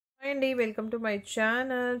అండి welcome to my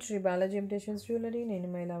channel Shri Balaji imitations jewellery. నేను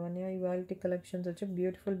my Lavanya. ఇవాళ కలెక్షన్స్ వచ్చి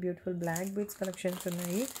బ్యూటిఫుల్ బ్లాక్ బీడ్స్ కలెక్షన్స్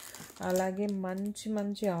ఉన్నాయి. అలాగే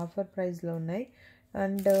మంచి ఆఫర్ ప్రైస్లో ఉన్నాయి.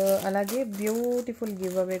 అండ్ అలాగే బ్యూటిఫుల్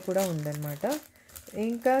గివ్ అవే కూడా ఉందన్నమాట.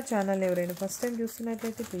 ఇంకా ఛానల్ ఎవరైనా ఫస్ట్ టైం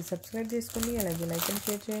చూస్తున్నట్లయితే ప్లీజ్ సబ్స్క్రైబ్ చేసుకోండి. అలాగే లైక్ అండ్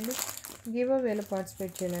షేర్ చేయండి. గివ్ అవేలో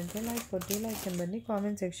పార్టిసిపేట్ చేయాలంటే లైక్ నెంబర్ని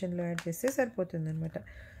కామెంట్ సెక్షన్లో యాడ్ చేస్తే సరిపోతుందన్నమాట.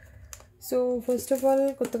 సో ఫస్ట్ ఆఫ్ ఆల్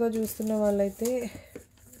కొత్తగా చూస్తున్న వాళ్ళైతే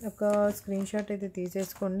ఒక స్క్రీన్ షాట్ అయితే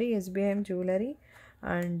తీసేసుకోండి. SBI jewellery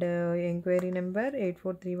and enquiry number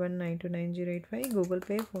 8431929085. Google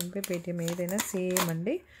pay, PhonePe, Paytm ఏదైనా సేమ్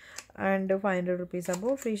అండి. And 500 rupees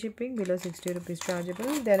above, free shipping, below 60 rupees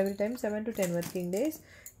chargeable, delivery time 7 to 10 working days.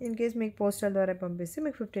 In case మీకు postal ద్వారా పంపిస్తే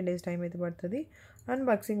మీకు 15 days టైం అయితే పడుతుంది.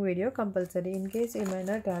 Unboxing video compulsory. In case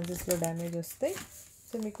ఏమైనా ట్రాన్సిస్లో damage వస్తే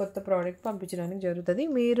సో మీకు కొత్త ప్రోడక్ట్ పంపించడానికి జరుగుతుంది.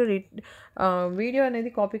 మీరు వీడియో అనేది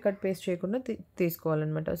కాపీ కట్ పేస్ట్ చేయకుండా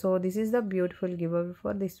తీసుకోవాలన్నమాట. So this is the beautiful give away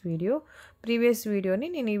for this video. Previous వీడియోని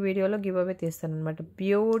నేను ఈ వీడియోలో గివ్ అవే తీస్తాను అనమాట.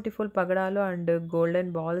 బ్యూటిఫుల్ పగడాలు అండ్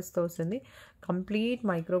గోల్డెన్ బాల్స్తో వస్తుంది. కంప్లీట్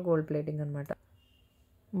మైక్రో గోల్డ్ ప్లేటింగ్ అనమాట.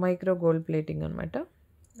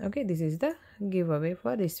 Okay, this is the give away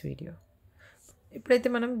for this video. ఇప్పుడైతే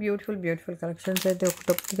మనం బ్యూటిఫుల్ కలెక్షన్స్ అయితే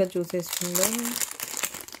ఒకటొక్కటిగా చూసేసుకుందాం.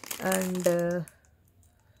 And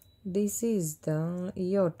this is the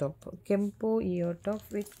year top, కెంపు year top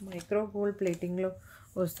with micro gold ప్లేటింగ్లో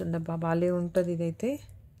వస్తుందబ్బా, బాగాలే ఉంటుంది ఇదైతే.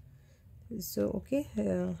 సో ఓకే,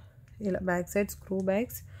 ఇలా back side screw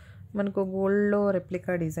bags, మనకు గోల్డ్లో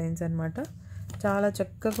రెప్లికా డిజైన్స్ అనమాట. చాలా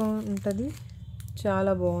చక్కగా ఉంటుంది,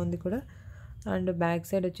 చాలా బాగుంది కూడా. అండ్ బ్యాక్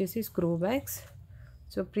సైడ్ వచ్చేసి screw bags.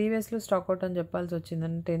 So ప్రీవియస్లో stock out అని చెప్పాల్సి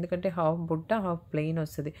వచ్చిందంటే, ఎందుకంటే హాఫ్ బుట్ట హాఫ్ ప్లెయిన్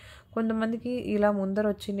వస్తుంది. కొంతమందికి ఇలా ముందర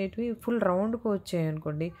వచ్చినవి ఫుల్ రౌండ్గా వచ్చాయి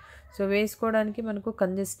అనుకోండి, సో వేసుకోవడానికి మనకు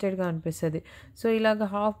కంజెస్టెడ్గా అనిపిస్తుంది. సో ఇలాగ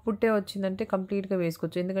హాఫ్ బుట్టే వచ్చిందంటే కంప్లీట్గా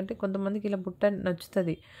వేసుకోవచ్చు. ఎందుకంటే కొంతమందికి ఇలా బుట్ట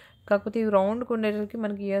నచ్చుతుంది, కాకపోతే ఇవి రౌండ్గా ఉండేసరికి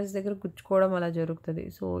మనకి ఇయర్స్ దగ్గర గుచ్చుకోవడం అలా జరుగుతుంది.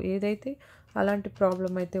 సో ఏదైతే అలాంటి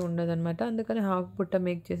ప్రాబ్లం అయితే ఉండదన్నమాట. అందుకని హాఫ్ బుట్ట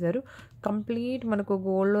మేక్ చేశారు. కంప్లీట్ మనకు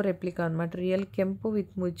గోల్డ్లో రెప్లికా అనమాట. రియల్ కెంపు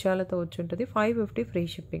విత్ ముత్యాలతో వచ్చి ఉంటుంది. 550 free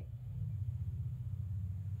shipping.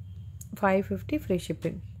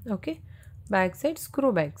 Okay, back side screw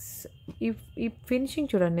bags. ఈ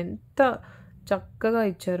ఫినిషింగ్ చూడండి ఎంత చక్కగా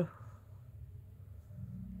ఇచ్చారు.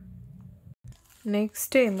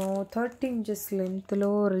 నెక్స్ట్ ఏమో 30 inches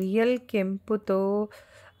లెంత్లో రియల్ కెంపుతో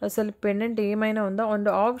అసలు పెండెంట్ ఏమైనా ఉందా. అండ్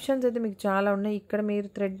ఆప్షన్స్ అయితే మీకు చాలా ఉన్నాయి. ఇక్కడ మీరు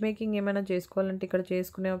థ్రెడ్ మేకింగ్ ఏమైనా చేసుకోవాలంటే ఇక్కడ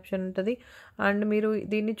చేసుకునే ఆప్షన్ ఉంటుంది. అండ్ మీరు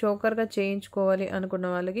దీన్ని చోకర్గా చేయించుకోవాలి అనుకున్న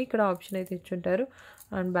వాళ్ళకి ఇక్కడ ఆప్షన్ అయితే ఇచ్చుంటారు.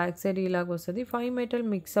 అండ్ బ్యాక్ సైడ్ ఇలాగ వస్తుంది. 5 metal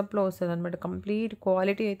మిక్సప్లో వస్తుంది అనమాట. కంప్లీట్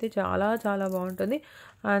క్వాలిటీ అయితే చాలా బాగుంటుంది.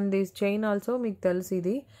 అండ్ దిస్ చైన్ ఆల్సో మీకు తెలుసు,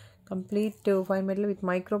 ఇది కంప్లీట్ 5 metal విత్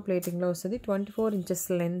మైక్రో ప్లేటింగ్లో వస్తుంది. 24 inches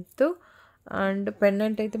లెంత్. అండ్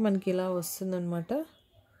పెండెంట్ అయితే మనకి ఇలా వస్తుందన్నమాట.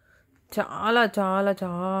 చాలా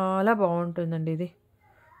బాగుంటుందండి ఇది.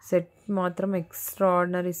 సెట్ మాత్రం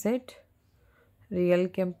ఎక్స్ట్రాడినరీ సెట్. రియల్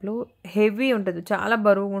కెంప్లో హెవీ ఉంటుంది, చాలా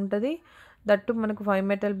బరువు ఉంటుంది. దట్టు మనకు 5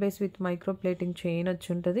 metal base with micro plating chain వచ్చి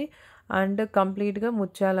ఉంటుంది. అండ్ కంప్లీట్గా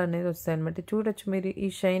ముత్యాలు అనేది వస్తాయి అనమాట. చూడొచ్చు మీరు ఈ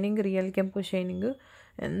షైనింగ్, రియల్ కెంపు షైనింగ్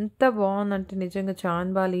ఎంత బాగుందంటే నిజంగా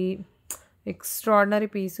చాన్బాలి ఎక్స్ట్రాడినరీ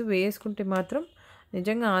పీసు. వేసుకుంటే మాత్రం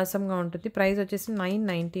నిజంగా ఆసంగా ఉంటుంది. ప్రైస్ వచ్చేసి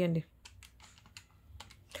 990 అండి.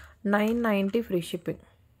 990 ఫ్రీ షిప్పింగ్.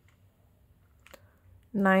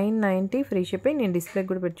 990 free shipping. నేను డిస్ప్లే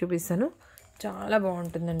కూడా పెట్టి చూపిస్తాను. చాలా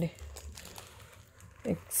బాగుంటుందండి,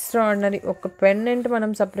 ఎక్స్ట్రాడినరీ. ఒక పెండెంట్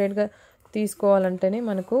మనం సపరేట్గా తీసుకోవాలంటేనే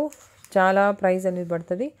మనకు చాలా ప్రైస్ అనేది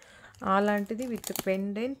పడుతుంది. అలాంటిది విత్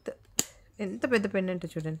పెండెంట్, ఎంత పెద్ద పెండెంట్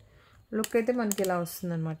చూడండి. లుక్ అయితే మనకి ఇలా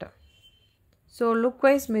వస్తుందన్నమాట. సో లుక్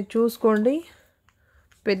వైజ్ మీరు చూసుకోండి.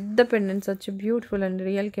 పెద్ద పెండెంట్స్ వచ్చి బ్యూటిఫుల్ అండ్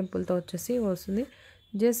రియల్ కెంపుల్తో వచ్చేసి వస్తుంది.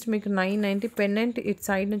 జస్ట్ మీకు 990. పెండెంట్ ఇటు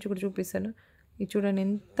సైడ్ నుంచి కూడా చూపిస్తాను. ఇది చూడండి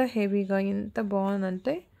ఎంత హెవీగా, ఎంత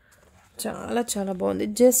బాగుందంటే చాలా బాగుంది.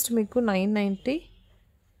 జస్ట్ మీకు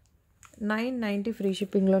 990 ఫ్రీ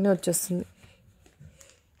షిప్పింగ్లోనే వచ్చేస్తుంది.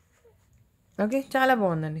 ఓకే, చాలా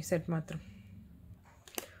బాగుందండి సెట్ మాత్రం.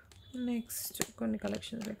 నెక్స్ట్ కొన్ని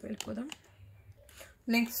కలెక్షన్స్లోకి వెళ్ళిపోదాం.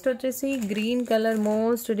 నెక్స్ట్ వచ్చేసి గ్రీన్ కలర్,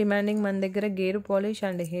 మోస్ట్ డిమాండింగ్ మన దగ్గర. Gear polish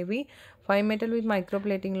and heavy 5 metal with micro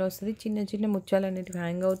ప్లేటింగ్లో వస్తుంది. చిన్న ముత్యాలు అనేటివి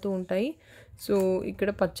హ్యాంగ్ అవుతూ ఉంటాయి. సో ఇక్కడ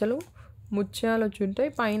పచ్చలు ముత్యాలు వచ్చి ఉంటాయి.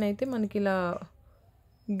 పైన అయితే మనకి ఇలా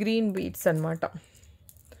గ్రీన్ బీడ్స్ అనమాట.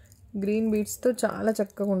 గ్రీన్ బీడ్స్తో చాలా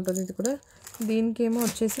చక్కగా ఉంటుంది ఇది కూడా. దీనికేమో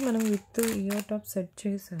వచ్చేసి మనం విత్ ఇయర్ టాప్ సెట్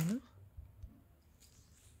చేశాను.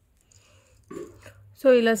 సో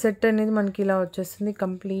ఇలా సెట్ అనేది మనకి ఇలా వచ్చేస్తుంది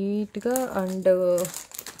కంప్లీట్గా. అండ్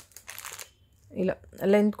ఇలా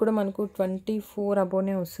లెంత్ కూడా మనకు 24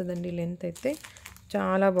 అబోనే వస్తుందండి. లెంత్ అయితే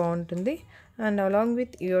చాలా బాగుంటుంది. అండ్ అలాంగ్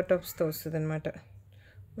విత్ ఇయర్ టాప్స్తో వస్తుంది అనమాట.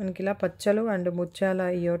 మనకి ఇలా పచ్చలు అండ్ ముత్యాల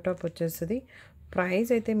ఇయర్ టాప్ వచ్చేస్తుంది. ప్రైస్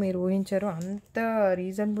అయితే మీరు ఊహించారు, అంత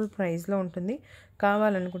రీజనబుల్ ప్రైస్లో ఉంటుంది.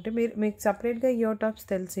 కావాలనుకుంటే మీకు సపరేట్గా ఇయర్ టాప్స్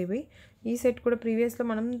తెలిసివి. ఈ సెట్ కూడా ప్రీవియస్లో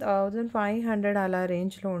మనం 1500 అలా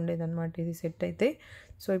రేంజ్లో ఉండేదన్నమాట ఇది సెట్ అయితే.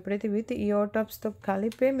 సో ఇప్పుడైతే విత్ ఇయర్ టాప్స్తో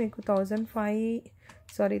కలిపే మీకు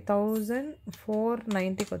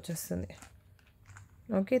 1490కి వచ్చేస్తుంది.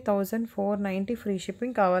 Okay, 1490 free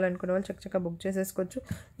shipping. కావాలనుకునే వాళ్ళు చక్కగా బుక్ చేసేసుకోవచ్చు.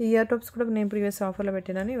 ఈ ఇయర్ టాప్స్ కూడా నేను ప్రీవియస్ ఆఫర్లో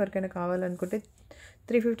పెట్టినాను. ఎవరికైనా కావాలనుకుంటే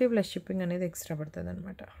 350 ప్లస్ షిప్పింగ్ అనేది ఎక్స్ట్రా పడుతుంది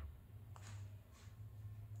అనమాట.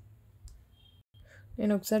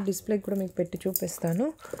 నేను ఒకసారి డిస్ప్లే కూడా మీకు పెట్టి చూపిస్తాను.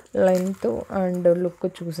 లెంత్ అండ్ లుక్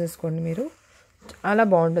చూసేసుకోండి మీరు. చాలా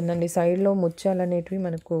బాగుంటుందండి. సైడ్లో ముత్యాలు అనేటివి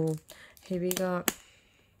మనకు హెవీగా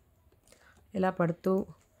ఇలా పడుతూ,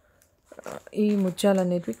 ఈ ముత్యాలు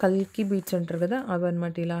అనేటివి కల్కి బీట్స్ అంటారు కదా, అవి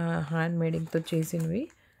అనమాట. ఇలా హ్యాండ్ మేడింగ్తో చేసినవి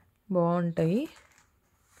బాగుంటాయి.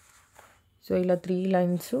 సో ఇలా 3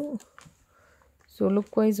 లైన్స్. సో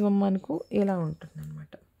లుక్ వైజ్ మనకు ఇలా ఉంటుంది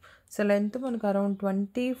అనమాట. సో లెంత్ మనకు అరౌండ్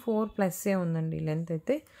 24 ప్లస్సే ఉందండి లెంత్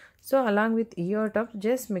అయితే. So along with ear top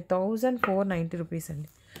just మీకు 1490 రూపీస్ అండి.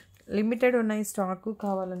 లిమిటెడ్ ఉన్నాయి స్టాకు.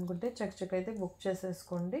 కావాలనుకుంటే చక్కగా అయితే బుక్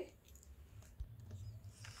చేసేసుకోండి.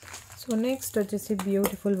 సో నెక్స్ట్ వచ్చేసి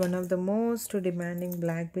beautiful one of the most demanding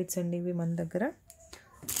black beads అండి. ఇవి మన దగ్గర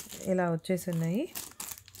ఇలా వచ్చేసి ఉన్నాయి.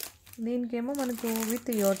 దీనికేమో మనకు విత్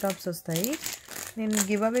ఇయర్ టాప్స్ వస్తాయి. నేను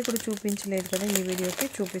గివ్ అవే కూడా చూపించలేదు కదా, ఈ వీడియోకి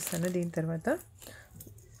చూపిస్తాను దీని తర్వాత.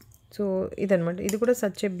 సో ఇదనమాట. ఇది కూడా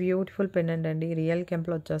సచ్ ఏ బ్యూటిఫుల్ పెండెంట్ అండి. రియల్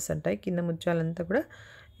కెంప్లో వచ్చేస్తుంటాయి. కింద ముత్యాలంతా కూడా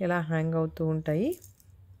ఇలా హ్యాంగ్ అవుతూ ఉంటాయి.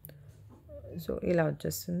 సో ఇలా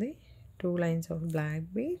వచ్చేస్తుంది 2 lines of black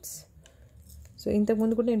beads. So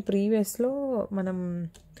ఇంతకుముందు కూడా నేను ప్రీవియస్లో మనం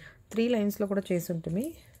 3 లైన్స్లో కూడా చేసి ఉంటుంది.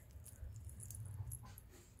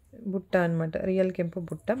 బుట్ట అనమాట, రియల్ కెంపు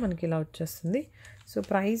బుట్ట మనకి ఇలా వచ్చేస్తుంది. సో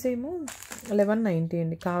ప్రైస్ ఏమో 1190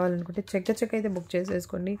 అండి. కావాలనుకుంటే చెక్క అయితే బుక్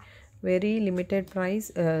చేసేసుకోండి. Very limited price,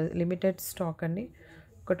 limited stock అండి.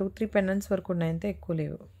 ఒక 2-3 పెండెంట్స్ వరకు ఉన్నాయంటే ఎక్కువ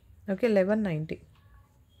లేవు. ఓకే, 1190.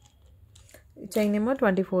 చైన్ ఏమో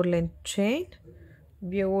 24 length chain,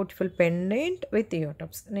 beautiful pendant with ear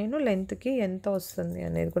tops. నేను లెంత్కి ఎంత వస్తుంది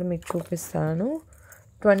అనేది కూడా మీకు చూపిస్తాను.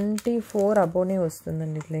 24 అబోనే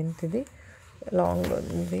వస్తుందండి లెంత్. ఇది లాంగ్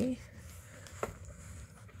ఉంది,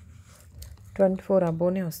 24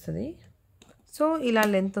 అబోనే వస్తుంది. సో ఇలా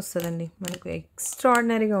లెంత్ వస్తుందండి మనకు.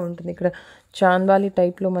 ఎక్స్ట్రాడినరీగా ఉంటుంది. ఇక్కడ చాంద్వాలి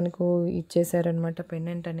టైప్లో మనకు ఇచ్చేసారనమాట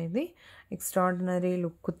పెండెంట్ అనేది. ఎక్స్ట్రాడినరీ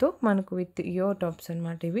లుక్తో మనకు విత్ ఇయర్ టాప్స్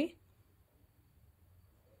అనమాట ఇవి.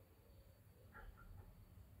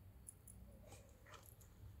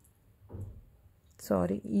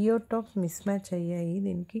 Sorry, ear tops miss match అయ్యాయి.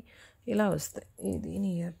 దీనికి ఇలా వస్తాయి దీని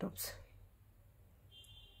ఇయర్ టాప్స్.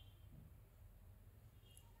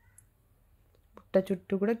 బుట్ట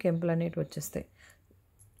చుట్టూ కూడా కెంపులు అనేటివి వచ్చేస్తాయి.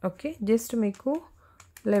 ఓకే, జస్ట్ మీకు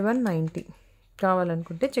 1190.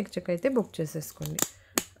 కావాలనుకుంటే చెక్ అయితే బుక్ చేసేసుకోండి.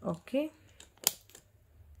 ఓకే,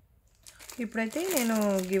 ఇప్పుడైతే నేను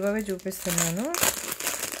గివ్ అవే చూపిస్తున్నాను.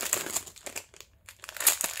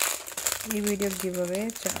 ఈ వీడియో గివ్ అవే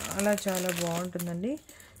చాలా బాగుంటుందండి.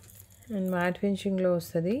 అండ్ మ్యాట్ ఫినిషింగ్లో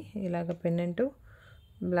వస్తుంది. ఇలాగ pendant,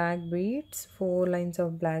 black beads, 4 lines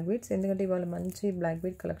of black beads. ఎందుకంటే ఇవాళ మంచి బ్లాక్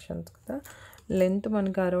బీడ్ కలెక్షన్స్ కదా. లెంత్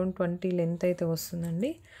మనకు అరౌండ్ 20 లెంత్ అయితే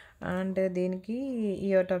వస్తుందండి. అండ్ దీనికి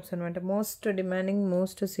ఇయర్ టాప్స్ అనమాట. Most demanding,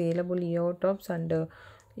 most saleable ear tops and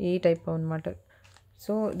ఈ టైప్ అనమాట.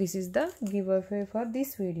 So this is the give away for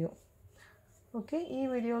this video. Okay, ఈ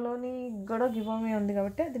వీడియోలోని కూడా గివ్ అవే ఉంది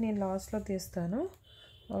కాబట్టి అది నేను లాస్ట్లో తీస్తాను.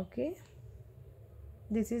 Okay,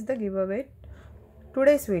 this is the give away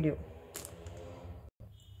today's video.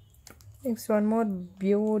 Next one more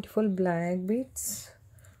beautiful black beads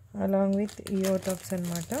along with ear tops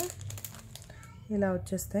అనమాట. ఇలా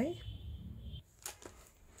వచ్చేస్తాయి.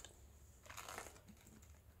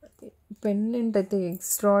 పెండెంట్ అయితే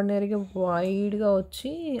ఎక్స్ట్రాడినరీగా వైడ్గా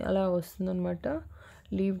వచ్చి అలా వస్తుందన్నమాట.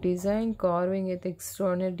 లీవ్ డిజైన్, కార్వింగ్ అయితే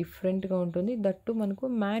ఎక్స్ట్రాడినరీ డిఫరెంట్గా ఉంటుంది. దట్టు మనకు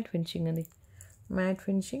మ్యాట్ ఫినిషింగ్ అది. Matte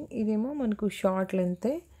finishing. ఇదేమో మనకు షార్ట్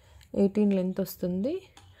లెంతే, 18 లెంత్ వస్తుంది.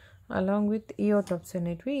 అలాంగ్ విత్ ఇయర్ టాప్స్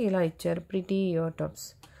అనేటివి ఇలా ఇచ్చారు, ప్రిటీ ఇయర్ టాప్స్.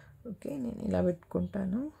 ఓకే, నేను ఇలా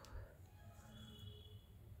పెట్టుకుంటాను.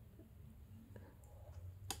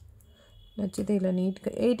 నచ్చితే ఇలా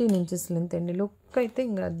నీట్గా 18 ఇంచెస్ లెంత్ అండి. లుక్ అయితే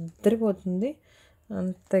ఇంకా అద్దరిపోతుంది.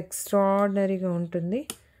 అంత ఎక్స్ట్రాడినరీగా ఉంటుంది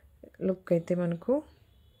లుక్ అయితే. మనకు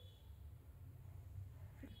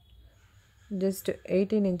జస్ట్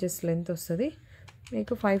 18 ఇంచెస్ లెంత్ వస్తుంది.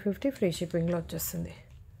 మీకు 550 ఫ్రీ షిప్పింగ్లో వచ్చేస్తుంది.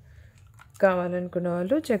 కావాలనుకున్న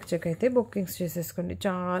వాళ్ళు చెక్ అయితే బుకింగ్స్ చేసేసుకోండి.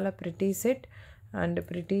 చాలా pretty set and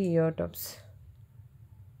pretty ear tops.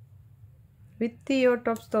 With ear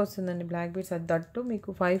టాప్స్తో వస్తుందండి బ్లాక్ బీడ్స్. అది దట్టు మీకు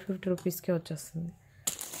 550 రూపీస్కే వచ్చేస్తుంది.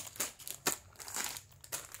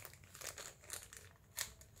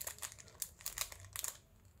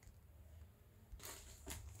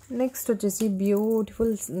 నెక్స్ట్ వచ్చేసి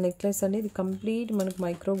బ్యూటిఫుల్ నెక్లెస్ అండి. ఇది కంప్లీట్ మనకు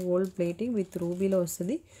మైక్రో గోల్డ్ ప్లేటింగ్ విత్ రూబీలో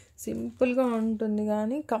వస్తుంది. సింపుల్గా ఉంటుంది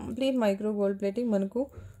కానీ కంప్లీట్ మైక్రో గోల్డ్ ప్లేటింగ్. మనకు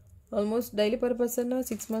ఆల్మోస్ట్ డైలీ పర్పస్ అన్న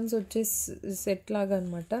 6 months వచ్చే సెట్ లాగా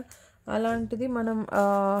అనమాట. అలాంటిది మనం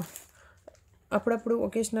అప్పుడప్పుడు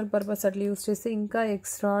ఒకేషనల్ పర్పస్ అట్లా యూస్ చేస్తే ఇంకా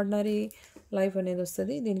ఎక్స్ట్రాడినరీ లైఫ్ అనేది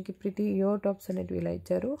వస్తుంది. దీనికి ప్రిటీ ఇయర్ టాప్స్ అనేటివి ఇలా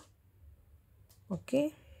ఇచ్చారు. ఓకే,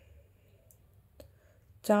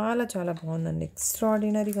 చాలా చాలా బాగుందండి,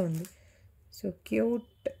 ఎక్స్ట్రాడినరీగా ఉంది. So cute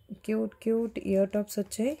cute cute ear tops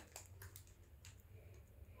వచ్చాయి.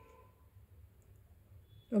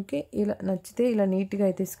 ఓకే, ఇలా నచ్చితే ఇలా నీట్గా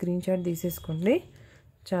అయితే స్క్రీన్ షాట్ తీసేసుకోండి.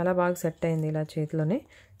 చాలా బాగా సెట్ అయింది ఇలా చేతిలోనే,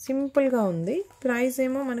 సింపుల్గా ఉంది. ప్రైస్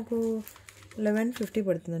ఏమో మనకు 1150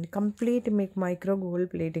 పడుతుందండి. కంప్లీట్ మీకు మైక్రో గోల్డ్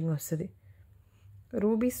ప్లేటింగ్ వస్తుంది.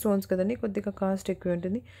 రూబీ స్టోన్స్ కదండి, కొద్దిగా కాస్ట్ ఎక్కువ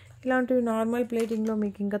ఉంటుంది. ఇలాంటివి నార్మల్ ప్లేటింగ్లో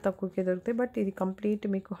మీకు ఇంకా తక్కువకే దొరుకుతాయి, బట్ ఇది కంప్లీట్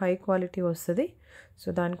మీకు హై క్వాలిటీ వస్తుంది. సో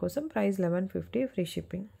దానికోసం ప్రైస్ 1150, ఫ్రీ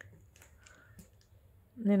షిప్పింగ్.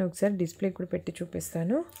 నేను ఒకసారి డిస్ప్లే కూడా పెట్టి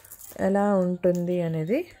చూపిస్తాను ఎలా ఉంటుంది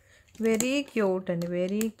అనేది. వెరీ క్యూట్ అండి,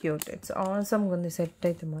 వెరీ క్యూట్. ఇట్స్ ఆసమ్గా ఉంది. సెట్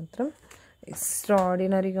అయితే మాత్రం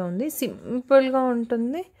ఎక్స్ట్రాడినరీగా ఉంది. సింపుల్గా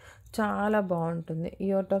ఉంటుంది, చాలా బాగుంటుంది.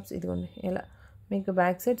 ఇయర్ టాప్స్ ఇదిగోండి ఎలా మీకు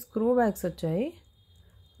బ్యాక్ సైడ్ స్క్రూ బ్యాగ్స్ వచ్చాయి.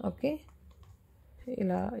 ఓకే,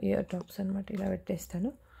 ఇలా ఇయర్ టాప్స్ అనమాట. ఇలా పెట్టేస్తాను.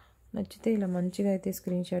 నచ్చితే ఇలా మంచిగా అయితే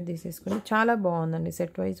స్క్రీన్ షాట్ తీసేసుకోండి. చాలా బాగుందండి,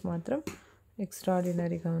 సెట్ వైజ్ మాత్రం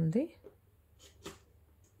ఎక్స్ట్రాడినరీగా ఉంది.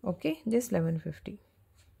 Okay, just 1150.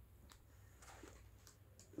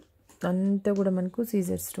 అంతా కూడా మనకు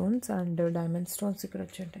Caesar stones and diamond stones ఇక్కడ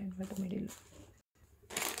వచ్చాయి అనమాట మిడిల్లో.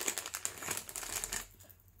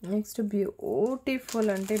 నెక్స్ట్ బ్యూటిఫుల్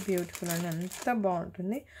అంటే బ్యూటిఫుల్ అండి, అంత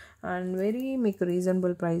బాగుంటుంది అండ్ వెరీ మీకు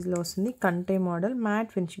రీజనబుల్ ప్రైస్లో వస్తుంది. కంటే model matte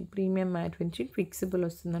finishing, premium matte finishing, ఫిక్సిబుల్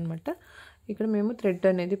వస్తుంది అనమాట. ఇక్కడ మేము థ్రెడ్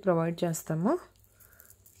అనేది ప్రొవైడ్ చేస్తాము.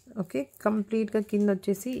 ఓకే, కంప్లీట్గా కింద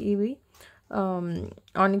వచ్చేసి ఇవి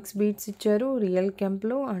ఆనిక్స్ బీడ్స్ ఇచ్చారు రియల్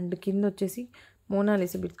క్యాంప్లో, అండ్ కింద వచ్చేసి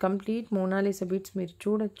Mona Lisa beads, complete Mona Lisa beads మీరు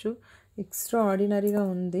చూడొచ్చు. ఎక్స్ట్రా ఆర్డినరీగా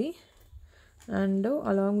ఉంది. అండ్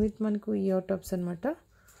అలాంగ్ విత్ మనకు ఇయర్ టాప్స్ అనమాట.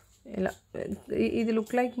 ఇలా ఇది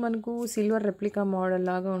లుక్ లైక్ మనకు సిల్వర్ రెప్లికా మోడల్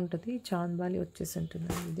లాగా ఉంటుంది. చాంద్బాలి వచ్చేసి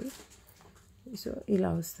ఉంటుంది ఇది. సో ఇలా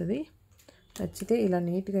వస్తుంది. నచ్చితే ఇలా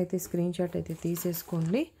నీట్గా అయితే స్క్రీన్ షాట్ అయితే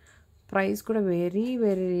తీసేసుకోండి. ప్రైస్ కూడా వెరీ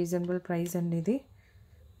వెరీ రీజనబుల్ ప్రైస్ అండి. ఇది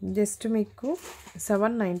జస్ట్ మీకు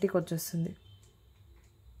 790కి వచ్చేస్తుంది.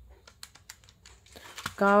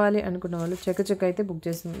 కావాలి అనుకున్న వాళ్ళు చెక్క అయితే బుక్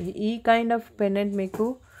చేస్తుంది. ఈ కైండ్ ఆఫ్ పెండెంట్ మీకు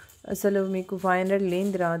అసలు మీకు 500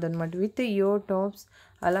 లేనిది రాదనమాట. With ear tops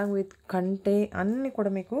along with కంటే అన్నీ కూడా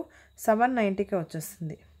మీకు 790కే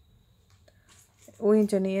వచ్చేస్తుంది.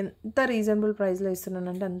 ఊహించండి ఎంత రీజనబుల్ ప్రైస్లో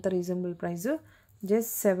ఇస్తున్నానంటే అంత రీజనబుల్ ప్రైస్.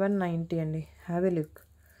 జస్ట్ 790 అండి. Have a look.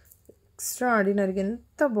 ఎక్స్ట్రా ఆర్డినరీగా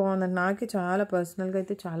ఎంత బాగుందండి. నాకే చాలా పర్సనల్గా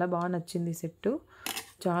అయితే చాలా బాగా నచ్చింది. సెట్టు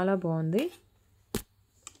చాలా బాగుంది.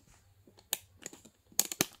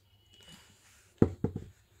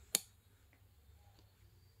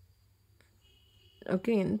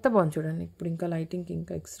 ఓకే, ఎంత బాగుంది చూడండి. ఇప్పుడు ఇంకా లైటింగ్కి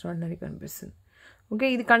ఇంకా ఎక్స్ట్రాడినరీ కనిపిస్తుంది. ఓకే,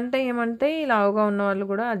 ఇది కంటే ఏమంటే లావుగా ఉన్న వాళ్ళు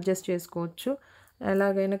కూడా అడ్జస్ట్ చేసుకోవచ్చు.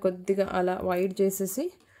 ఎలాగైనా కొద్దిగా అలా వైడ్ చేసేసి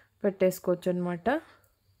పెట్టేసుకోవచ్చు అనమాట.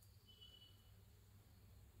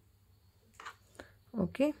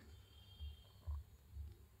 ఓకే,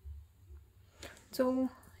 సో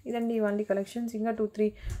ఇదండి ఇవన్నీ కలెక్షన్స్. ఇంకా 2-3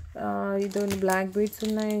 ఇది బ్లాక్ బీడ్స్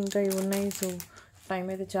ఉన్నాయి, ఇంకా ఇవి ఉన్నాయి. సో టైం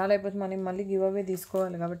అయితే చాలా అయిపోతుంది. మనం మళ్ళీ గివ్ అవే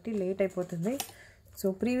తీసుకోవాలి కాబట్టి లేట్ అయిపోతుంది. సో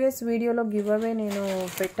ప్రీవియస్ వీడియోలో గివ్ అవే నేను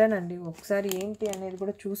పెట్టానండి. ఒకసారి ఏంటి అనేది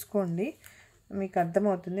కూడా చూసుకోండి, మీకు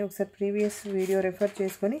అర్థమవుతుంది. ఒకసారి ప్రీవియస్ వీడియో రెఫర్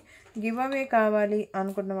చేసుకొని గివ్ అవే కావాలి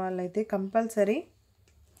అనుకున్న వాళ్ళైతే కంపల్సరీ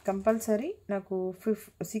నాకు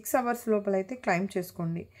 6 hours లోపలైతే క్లైమ్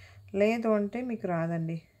చేసుకోండి. లేదు అంటే మీకు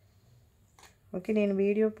రాదండి. ఓకే, నేను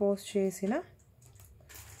వీడియో పోస్ట్ చేసిన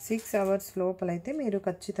 6 hours లోపలైతే మీరు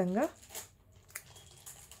ఖచ్చితంగా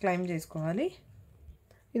క్లైమ్ చేసుకోవాలి.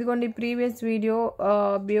 ఇదిగోండి previous video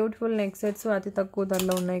beautiful neck sets అతి తక్కువ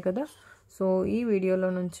ధరలో ఉన్నాయి కదా. సో ఈ వీడియోలో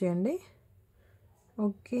నుంచి అండి.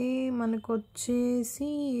 ఓకే, మనకు వచ్చేసి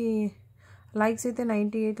లైక్స్ అయితే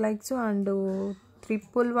 98 లైక్స్ అండ్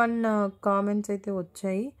 111 కామెంట్స్ అయితే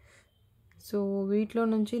వచ్చాయి. సో వీటిలో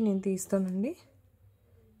నుంచి నేను తీస్తానండి.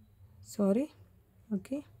 సారీ.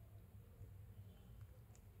 ఓకే,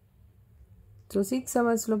 సో 6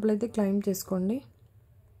 hours లోపలైతే క్లైమ్ చేసుకోండి.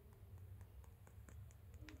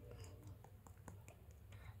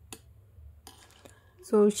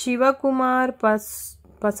 సో శివకుమార్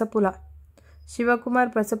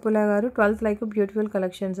పసపుల గారు 12th లైక్ బ్యూటిఫుల్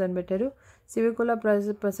కలెక్షన్స్ అని పెట్టారు.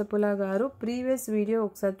 పసపుల గారు ప్రీవియస్ వీడియో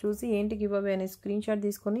ఒకసారి చూసి ఏంటి గివ్ అవే అనే స్క్రీన్ షాట్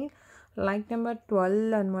తీసుకొని లైక్ నెంబర్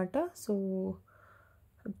 12 అనమాట. So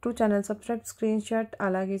 2 channel subscribe screen shot,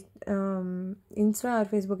 అలాగే ఇన్స్టా ఆర్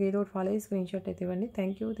ఫేస్బుక్ ఏదో ఒకటి ఫాలో అయ్యి స్క్రీన్ షాట్ అయితే ఇవ్వండి.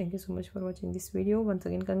 Thank you so much for watching this video. Once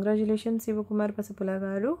again congratulations Shivakumar పసపుల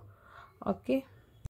గారు. ఓకే.